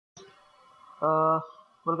Uh,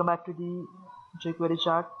 Welcome back to the jQuery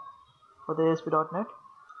chart for the ASP.NET.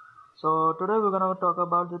 So today we're going to talk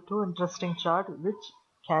about the two interesting chart which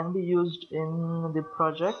can be used in the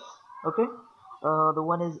projects. Okay, the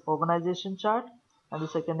one is organization chart and the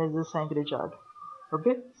second is the Sankary chart.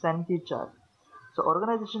 Okay, Sankary chart. So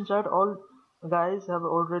organization chart, all guys have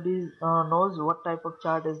already knows what type of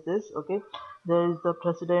chart is this. Okay, there is the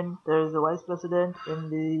president, there is the vice president.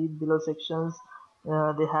 In the below sections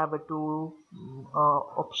they have a two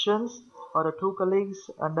options or a two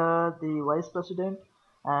colleagues under the vice president,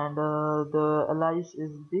 and the allies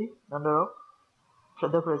is the under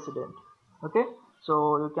of the president. Okay,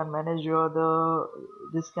 so you can manage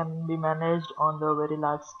this can be managed on the very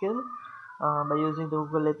large scale by using the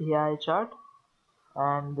Google API chart,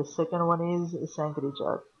 and the second one is Sankary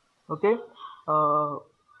chart. Okay,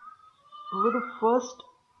 with the first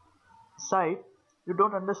sight you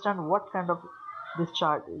don't understand what kind of this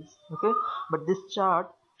chart is. Okay, but this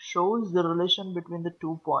chart shows the relation between the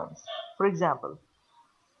 2 points. For example,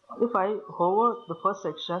 if I hover the first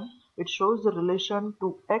section, it shows the relation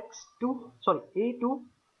to a to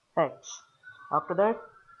x. After that,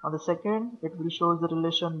 on the second, it will show the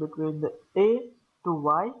relation between the a to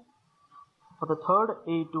y. For the third,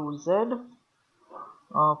 a to z.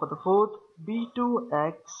 For the fourth, b to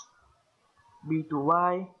x, b to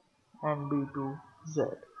y, and b to z.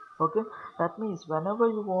 Okay, that means whenever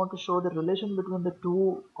you want to show the relation between the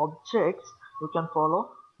two objects, you can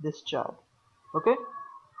follow this chart. Okay,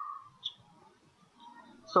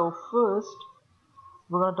 so first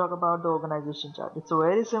we're going to talk about the organization chart. It's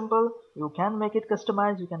very simple. You can make it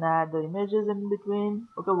customized. You can add the images in between.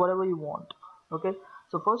 Okay, whatever you want. Okay,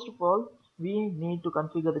 so first of all, we need to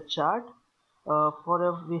configure the chart.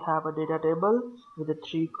 For we have a data table with the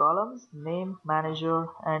 3 columns: name, manager,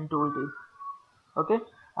 and tooltip. Okay,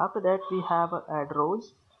 after that we have add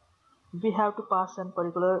rows. We have to pass a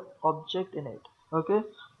particular object in it. Okay,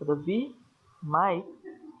 for the V, mic,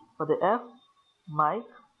 for the F, mic,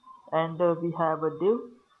 and we have a div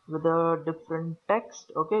with a different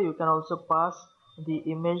text. Okay, you can also pass the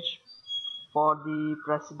image for the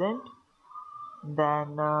president.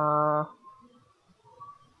 Then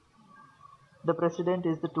the president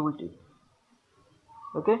is the tooltip.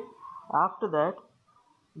 Okay, after that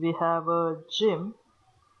we have a gym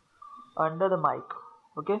under the mic.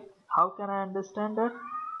 Okay, how can I understand that?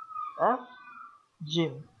 F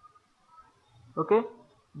gym. Okay,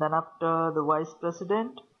 then after the vice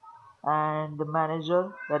president and the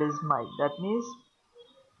manager, that is Mike. That means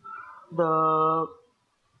the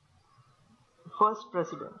first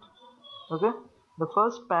president. Okay, the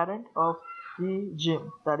first parent of the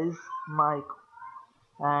gym, that is Mike,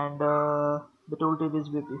 and the tooltip is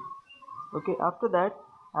VP. Okay, after that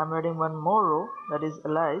I'm adding one more row, that is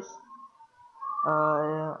allies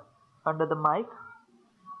under the mic.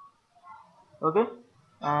 Okay,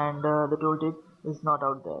 and the tooltip is not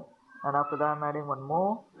out there. And after that I'm adding one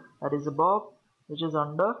more, that is Bob, which is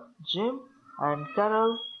under Jim, and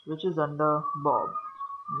Carol, which is under Bob.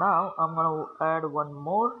 Now I'm gonna add one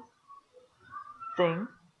more thing,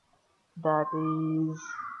 that is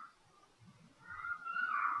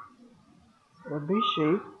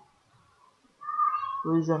ABhishek,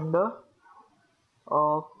 who is under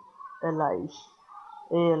of allies,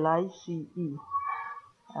 ALICE,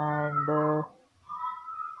 and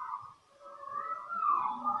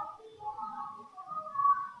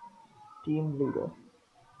team leader.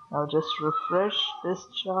 Now just refresh this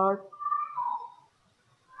chart.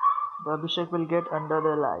 The ABhishek will get under the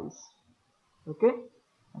allies. Okay,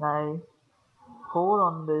 and I hold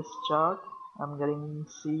on this chart, I'm getting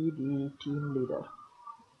see the team leader.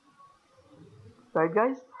 Right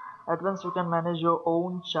guys, at once you can manage your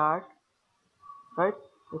own chart. Right,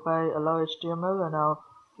 if I allow HTML, and now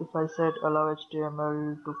if I set allow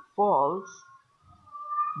HTML to false,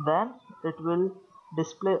 then it will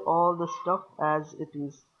display all the stuff as it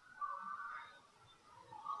is.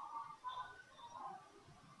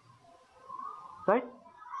 Right,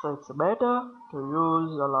 so it's better to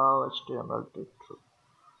use allow HTML to true.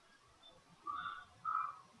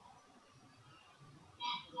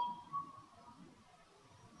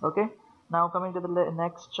 Okay, now coming to the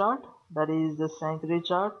next chart, that is the Sankary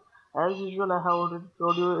chart. As usual, I have already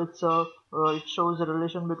told you it shows the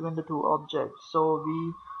relation between the two objects. So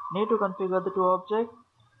we need to configure the two objects.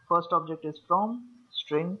 First object is from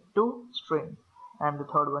string to string, and the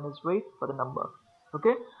third one is wait for the number.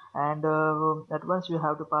 Okay, and at once you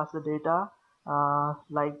have to pass the data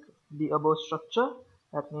like the above structure.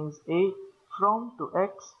 That means a from to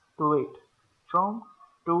x to wait, from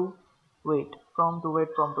to wait, from to wait,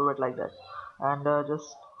 from to wait, like that. And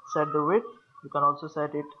just set the width You can also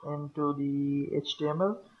set it into the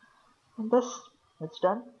HTML, and thus it's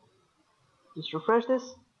done. Just refresh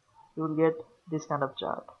this, you will get this kind of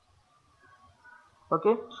chart.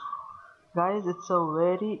 Okay guys, it's a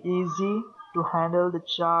very easy to handle the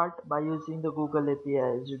chart by using the Google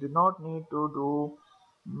APIs. You do not need to do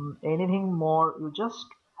anything more. You just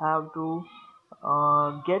have to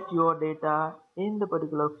get your data in the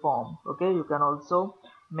particular form. Okay, you can also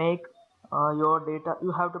make your data,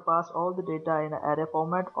 you have to pass all the data in an array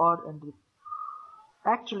format or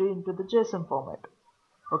actually into the JSON format.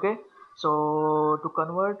 Okay, so to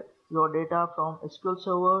convert your data from SQL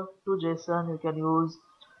Server to JSON, you can use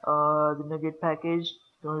the NuGet package.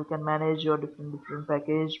 So you can manage your different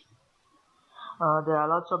package. There are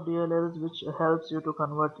lots of DLLs which helps you to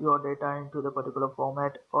convert your data into the particular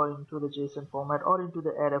format or into the JSON format or into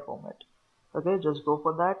the array format. Okay, just go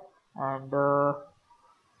for that, and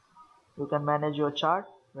you can manage your chart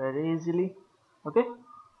very easily. Okay,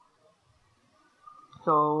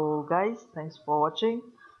 so guys, thanks for watching.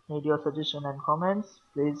 Need your suggestion and comments.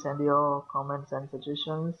 Please send your comments and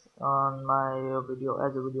suggestions on my video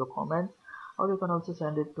as a video comment, or you can also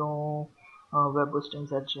send it to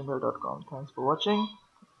webboostings@gmail.com. Thanks for watching.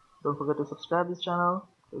 Don't forget to subscribe this channel.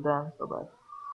 Till then, bye bye.